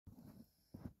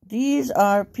these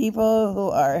are people who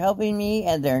are helping me,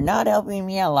 and they're not helping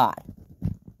me a lot.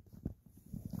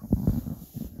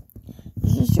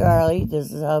 This is Charlie.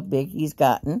 This is how big he's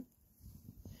gotten.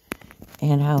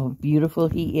 And how beautiful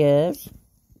he is.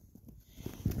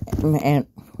 And,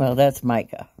 well, that's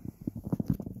Micah.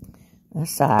 The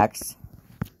socks.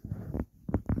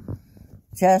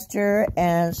 Chester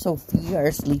and Sophie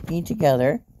are sleeping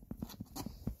together.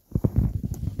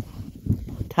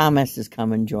 Thomas has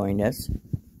come and joined us.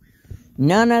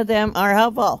 None of them are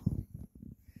helpful.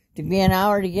 Took me an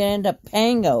hour to get into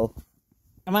Pango.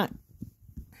 Come on.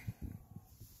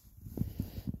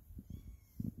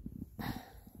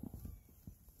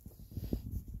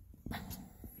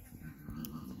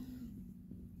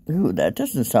 Ooh, that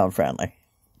doesn't sound friendly.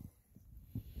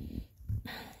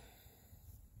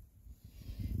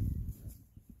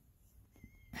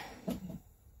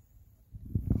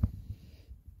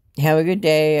 Have a good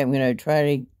day. I'm going to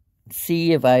try to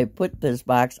see if I put this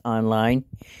box online.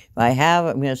 If I have,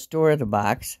 I'm going to store the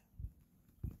box.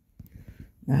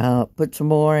 I'll put some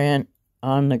more in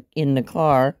the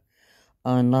car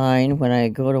online when I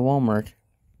go to Walmart.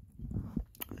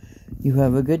 You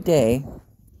have a good day.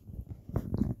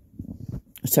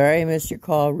 Sorry I missed your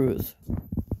call, Ruth.